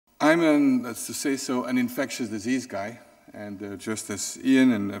I'm, let's to say so, an infectious disease guy, and just as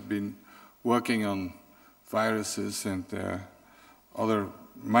Ian, and I've been working on viruses and other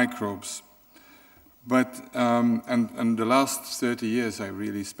microbes. But, and the last 30 years, I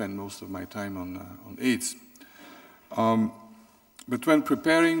really spent most of my time on AIDS. But when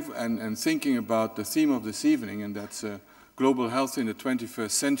preparing and thinking about the theme of this evening, and that's global health in the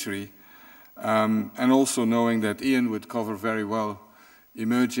 21st century, and also knowing that Ian would cover very well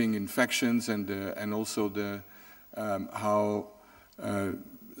emerging infections and also the, how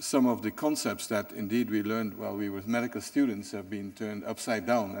some of the concepts that indeed we learned while we were medical students have been turned upside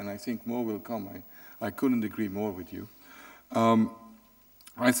down, and I think more will come. I couldn't agree more with you.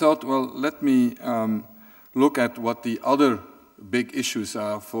 I thought, well, let me look at what the other big issues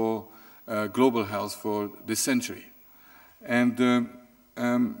are for global health for this century. And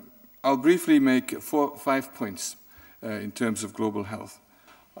I'll briefly make 5 points in terms of global health.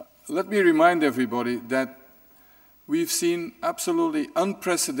 Let me remind everybody that we've seen absolutely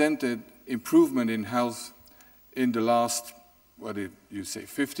unprecedented improvement in health in the last, what did you say,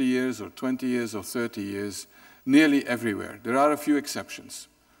 50 years or 20 years or 30 years, nearly everywhere. There are a few exceptions,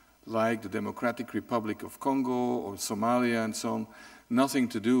 like the Democratic Republic of Congo or Somalia and so on, nothing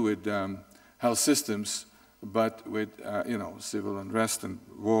to do with health systems, but with you know, civil unrest and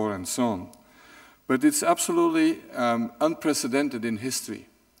war and so on. But it's absolutely unprecedented in history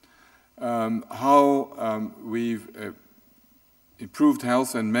how we've improved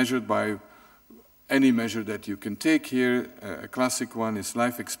health and measured by any measure that you can take here. A classic one is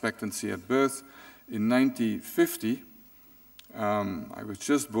life expectancy at birth. In 1950, I was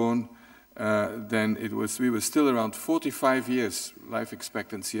just born, then we were still around 45 years life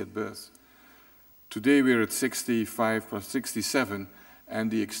expectancy at birth. Today we're at 65 plus 67, and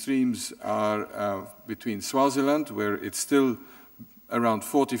the extremes are between Swaziland, where it's still around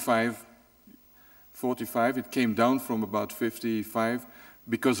 45. It came down from about 55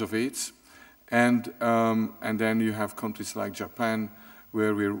 because of AIDS. And then you have countries like Japan,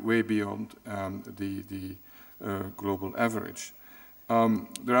 where we're way beyond the global average.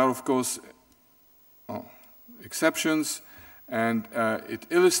 There are, of course, exceptions, and it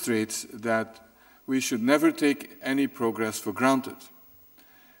illustrates that we should never take any progress for granted.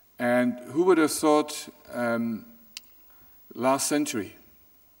 And who would have thought last century,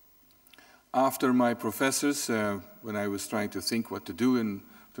 after my professors, when I was trying to think what to do in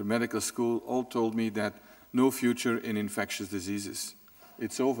the medical school, all told me that no future in infectious diseases.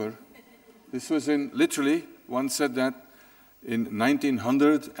 It's over. This was in, literally, one said that in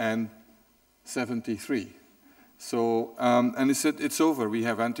 1973. So, and he said, it's over. We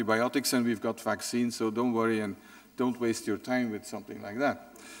have antibiotics and we've got vaccines, so don't worry and don't waste your time with something like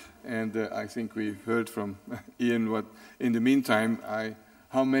that. And I think we heard from Ian what, in the meantime,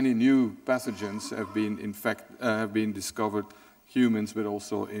 how many new pathogens have been discovered, humans, but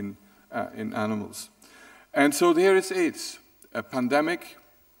also in animals. And so there is AIDS, a pandemic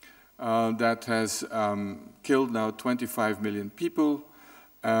that has killed now 25 million people,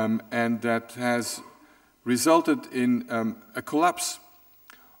 and that has resulted in a collapse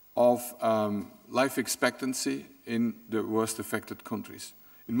of life expectancy in the worst affected countries.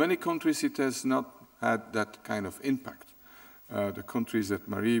 In many countries, it has not had that kind of impact. The countries that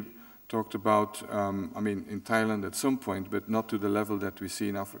Marie talked about, I mean, in Thailand at some point, but not to the level that we see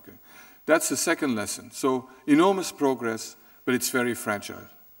in Africa. That's the second lesson. So enormous progress, but it's very fragile.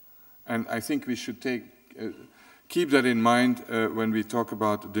 And I think we should keep that in mind when we talk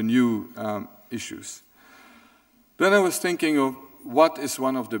about the new issues. Then I was thinking of what is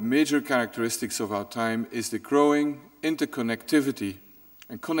one of the major characteristics of our time is the growing interconnectivity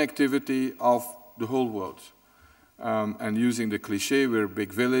and connectivity of the whole world. And using the cliche, we're a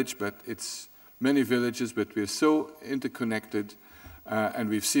big village, but it's many villages, but we're so interconnected. And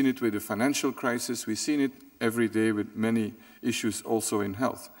we've seen it with the financial crisis. We've seen it every day with many issues also in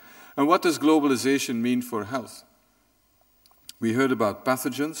health. And what does globalization mean for health? We heard about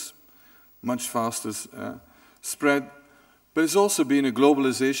pathogens, much faster spread, but it's also been a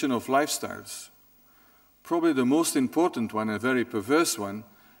globalization of lifestyles. Probably the most important one, a very perverse one,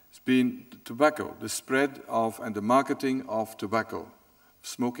 has been tobacco, the spread of and the marketing of tobacco,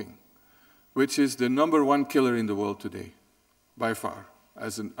 smoking, which is the #1 killer in the world today, by far,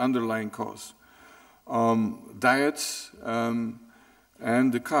 as an underlying cause. Diets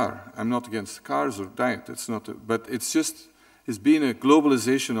and the car. I'm not against cars or diet, it's not, but it's just, it's been a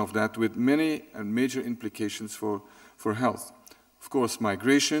globalization of that with many and major implications for health. Of course,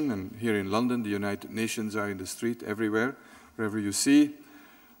 migration, and here in London, the United Nations are in the street everywhere, wherever you see.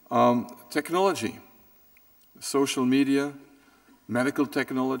 Technology, social media, medical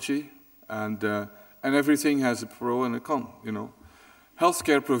technology, and everything has a pro and a con, you know.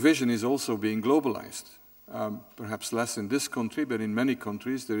 Healthcare provision is also being globalized. Perhaps less in this country, but in many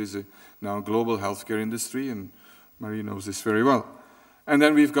countries there is now a global healthcare industry, and Marie knows this very well. And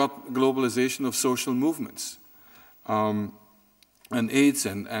then we've got globalization of social movements. And AIDS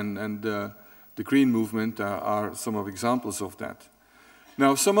and the Green Movement are some of examples of that.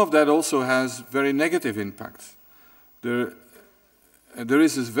 Now, some of that also has very negative impacts. There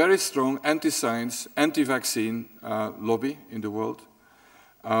is this very strong anti-science, anti-vaccine lobby in the world.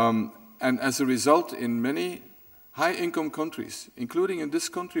 And as a result, in many high-income countries, including in this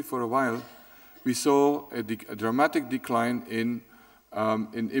country for a while, we saw a dramatic decline in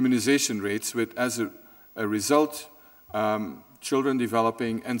immunization rates, with, as a result, children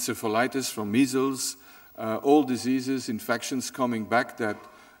developing encephalitis from measles, all diseases, infections coming back that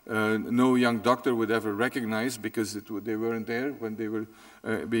no young doctor would ever recognize because they weren't there when they were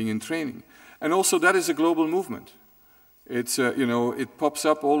being in training. And also that is a global movement. It's, you know, it pops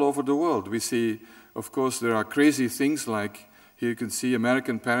up all over the world. We see, of course, there are crazy things like, here you can see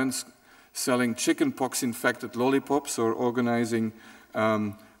American parents selling chickenpox-infected lollipops or organizing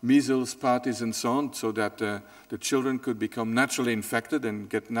measles parties and so on, so that the children could become naturally infected and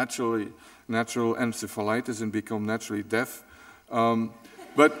get natural encephalitis and become naturally deaf.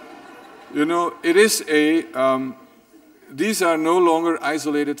 But, you know, it is these are no longer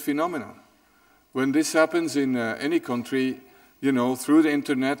isolated phenomena. When this happens in any country, you know, through the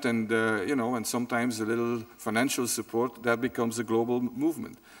internet and, you know, and sometimes a little financial support, that becomes a global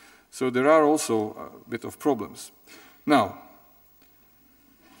movement. So there are also a bit of problems. Now,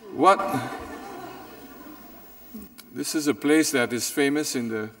 this is a place that is famous in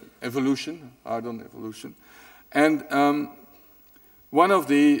the evolution, ardent evolution. And one of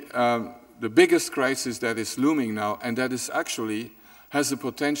the biggest crises that is looming now, and that is actually has the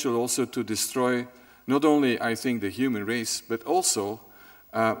potential also to destroy not only, I think, the human race, but also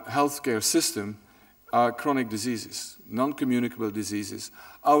healthcare system, are chronic diseases, non-communicable diseases.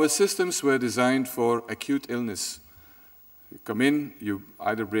 Our systems were designed for acute illness. You come in, you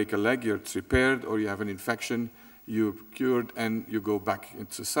either break a leg, you're repaired, or you have an infection, you're cured, and you go back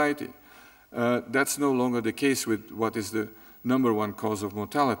into society. That's no longer the case with what is the #1 cause of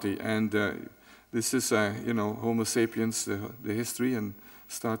mortality. And this is, you know, Homo sapiens, the history, and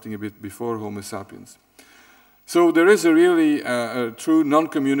starting a bit before Homo sapiens. So there is a really a true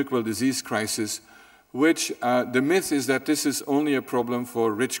non-communicable disease crisis, which the myth is that this is only a problem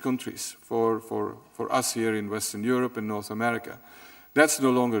for rich countries, for us here in Western Europe and North America. That's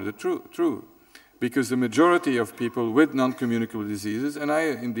no longer the true, because the majority of people with non-communicable diseases, and I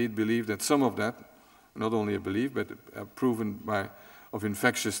indeed believe that some of that, not only a belief, but proven of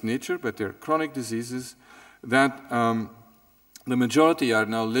infectious nature, but they're chronic diseases that the majority are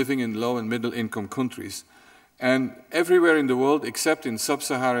now living in low and middle income countries. And everywhere in the world, except in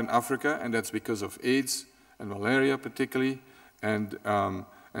sub-Saharan Africa, and that's because of AIDS and malaria particularly, and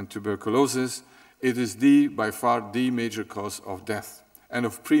tuberculosis, it is by far the major cause of death, and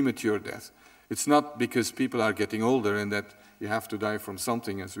of premature death. It's not because people are getting older and that you have to die from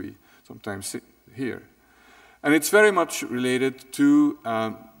something, as we sometimes hear. And it's very much related to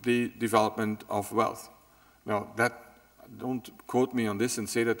the development of wealth. Now, don't quote me on this and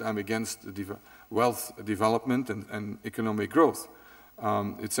say that I'm against the wealth development and economic growth.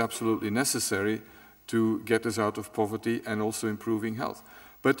 It's absolutely necessary to get us out of poverty and also improving health.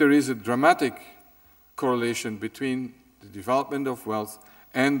 But there is a dramatic correlation between the development of wealth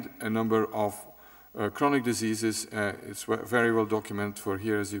and a number of chronic diseases. It's very well documented for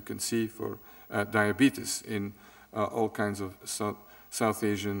here, as you can see, for diabetes in all kinds of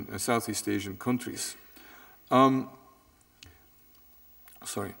Southeast Asian countries. So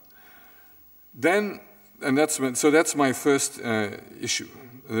that's my first issue.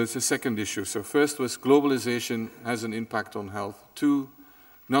 That's the second issue. So first was globalization has an impact on health. 2,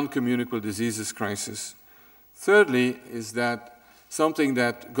 non-communicable diseases crisis. Thirdly is that something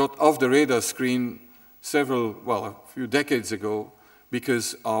that got off the radar screen a few decades ago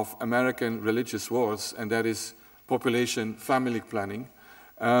because of American religious wars, and that is population family planning.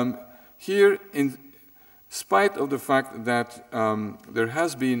 Here, in spite of the fact that there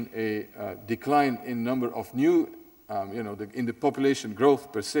has been a decline in number of new, in the population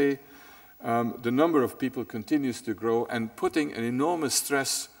growth per se, the number of people continues to grow and putting an enormous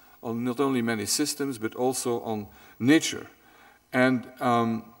stress on not only many systems, but also on nature. And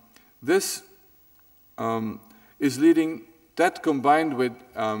this is leading, that combined with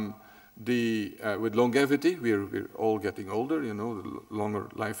with longevity, we're all getting older, the longer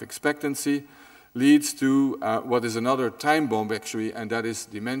life expectancy, leads to what is another time bomb, actually, and that is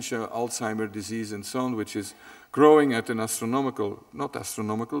dementia, Alzheimer's disease, and so on, which is growing at an astronomical, not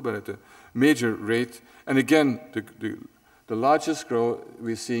astronomical, but at a major rate. And again, the largest growth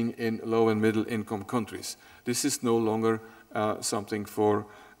we're seeing in low and middle income countries. This is no longer something for,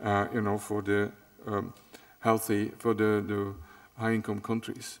 for the healthy, for the high income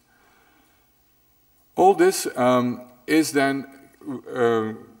countries. All this is then,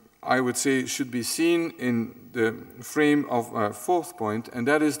 I would say, should be seen in the frame of a fourth point, and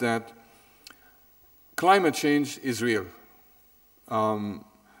that is that climate change is real.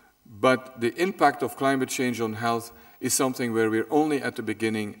 But the impact of climate change on health is something where we're only at the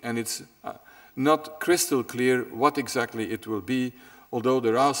beginning, and it's not crystal clear what exactly it will be, although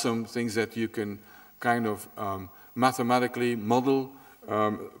there are some things that you can kind of mathematically model,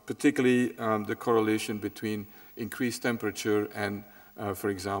 particularly the correlation between increased temperature and, for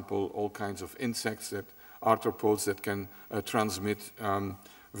example, all kinds of insects, that arthropods that can transmit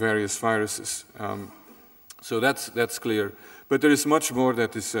various viruses. So that's clear. But there is much more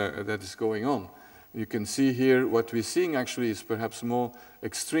that is going on. You can see here what we're seeing actually is perhaps more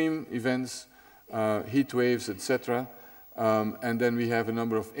extreme events, heat waves, etc. And then we have a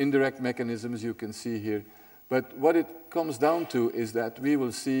number of indirect mechanisms you can see here. But what it comes down to is that we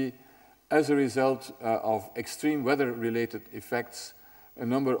will see, as a result of extreme weather-related effects, a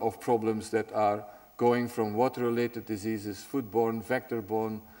number of problems that are going from water-related diseases, foodborne,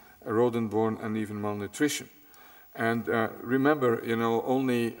 vector-borne, rodent-borne, and even malnutrition. And remember,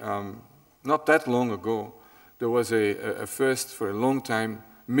 only not that long ago, there was a first for a long time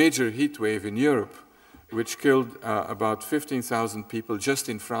major heat wave in Europe, which killed about 15,000 people just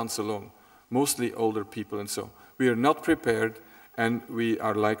in France alone, mostly older people. And so we are not prepared, and we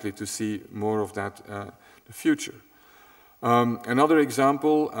are likely to see more of that in the future. Another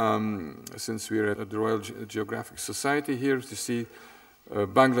example, since we're at the Royal Geographic Society here, to see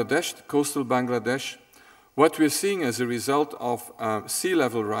Bangladesh, coastal Bangladesh. What we're seeing as a result of sea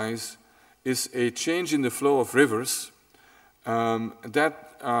level rise is a change in the flow of rivers that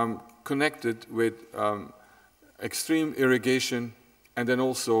connected with extreme irrigation, and then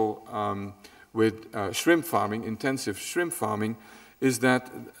also with shrimp farming, intensive shrimp farming, is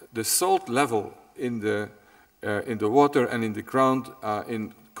that the salt level in the water and in the ground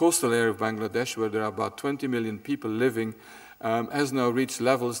in coastal area of Bangladesh, where there are about 20 million people living, has now reached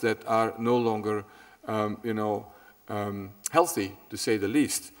levels that are no longer healthy, to say the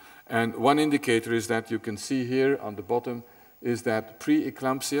least. And one indicator is that you can see here on the bottom is that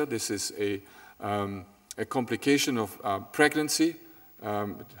preeclampsia. This is a complication of pregnancy,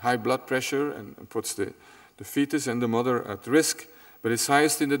 high blood pressure, and puts the fetus and the mother at risk. But it's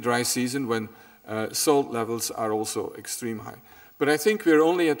highest in the dry season when salt levels are also extreme high. But I think we're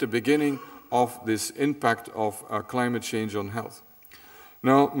only at the beginning of this impact of climate change on health.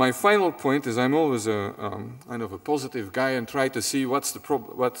 Now, my final point is I'm always kind of a positive guy and try to see what's the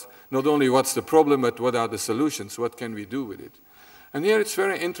not only what's the problem, but what are the solutions, what can we do with it. And here it's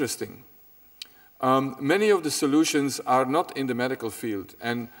very interesting. Many of the solutions are not in the medical field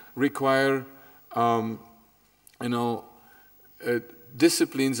and require,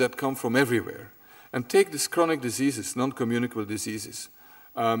 disciplines that come from everywhere. And take these chronic diseases, non-communicable diseases.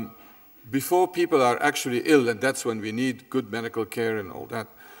 Before people are actually ill, and that's when we need good medical care and all that.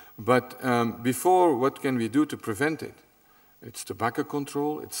 But before, what can we do to prevent it? It's tobacco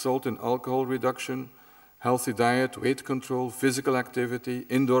control, it's salt and alcohol reduction, healthy diet, weight control, physical activity,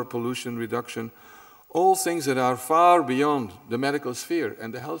 indoor pollution reduction, all things that are far beyond the medical sphere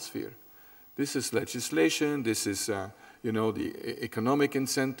and the health sphere. This is legislation, this is the economic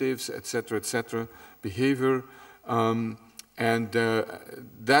incentives, etc., behavior, and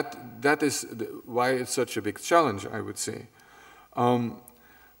that is why it's such a big challenge, I would say.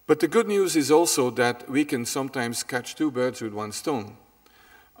 But the good news is also that we can sometimes catch two birds with one stone.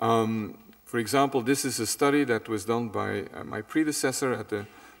 For example, this is a study that was done by my predecessor at the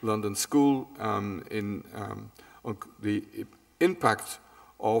London School on the impact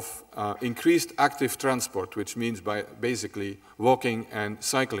of increased active transport, which means by basically walking and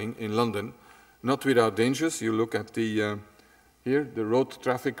cycling in London, not without dangers. You look at the here, the road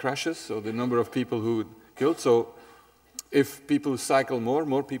traffic crashes, so the number of people who killed. So if people cycle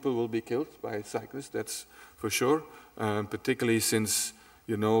more people will be killed by cyclists, that's for sure, particularly since,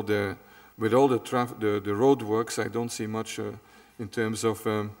 with all the road works, I don't see much in terms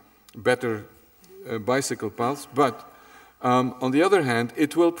of better bicycle paths. But on the other hand,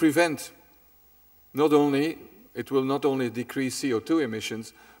 it will prevent it will not only decrease CO2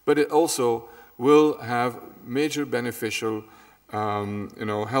 emissions, but it also will have major beneficial you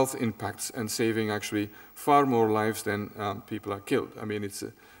know, health impacts and saving actually far more lives than people are killed. I mean, it's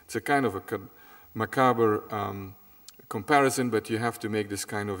a kind of a macabre comparison, but you have to make this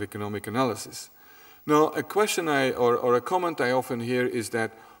kind of economic analysis. Now, a question or a comment I often hear is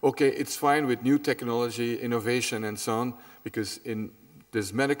that, okay, it's fine with new technology, innovation, and so on, because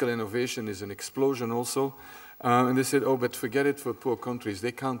this medical innovation is an explosion also. And they said, oh, but forget it for poor countries.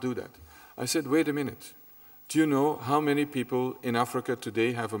 They can't do that. I said, wait a minute. Do you know how many people in Africa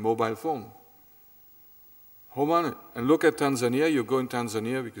today have a mobile phone? Hold on, and look at Tanzania. You go in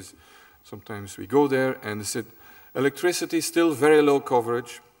Tanzania because sometimes we go there, and they said, electricity still very low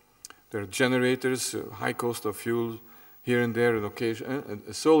coverage. There are generators, high cost of fuel here and there, an occasion,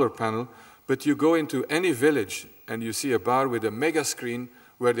 a solar panel. But you go into any village and you see a bar with a mega screen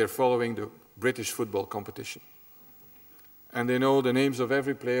where they're following the British football competition. And they know the names of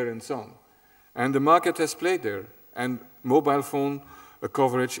every player and so on. And the market has played there. And mobile phone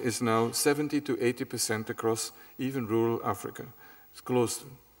coverage is now 70 to 80% across even rural Africa. It's close.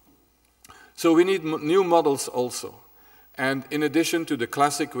 So we need new models also. And in addition to the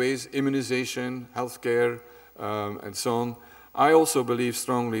classic ways, immunization, healthcare, and so on, I also believe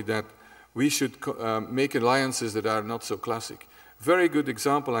strongly that we should make alliances that are not so classic. Very good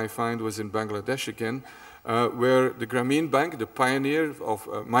example I find was in Bangladesh again, where the Grameen Bank, the pioneer of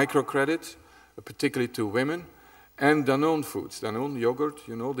microcredit, particularly to women, and Danone Foods, Danone yogurt,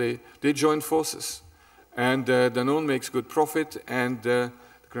 you know, they joined forces. And Danone makes good profit, and the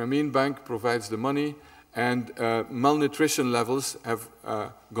Grameen Bank provides the money, and malnutrition levels have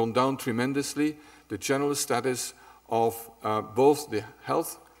gone down tremendously. The general status of both the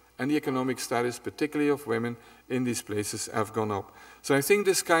health and the economic status, particularly of women in these places, have gone up. So I think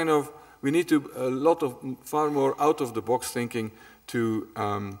this kind of, we need to, far more out-of-the-box thinking to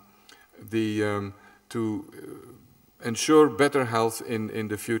ensure better health in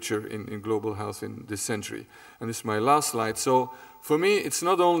the future, in global health in this century. And this is my last slide. So for me, it's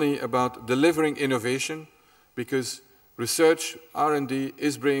not only about delivering innovation, because research, R&D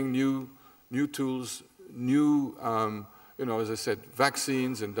is bringing new tools, new, you know, as I said,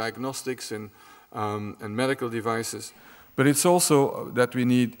 vaccines and diagnostics and medical devices. But it's also that we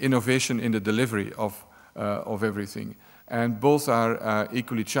need innovation in the delivery of everything. And both are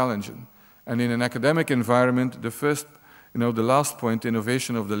equally challenging. And in an academic environment, the last point,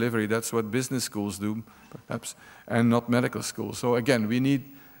 innovation of delivery, that's what business schools do, perhaps, and not medical schools. So again, we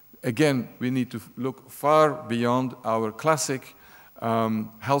need to look far beyond our classic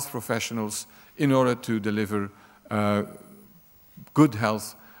health professionals in order to deliver good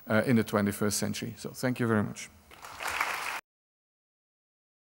health in the 21st century. So thank you very much.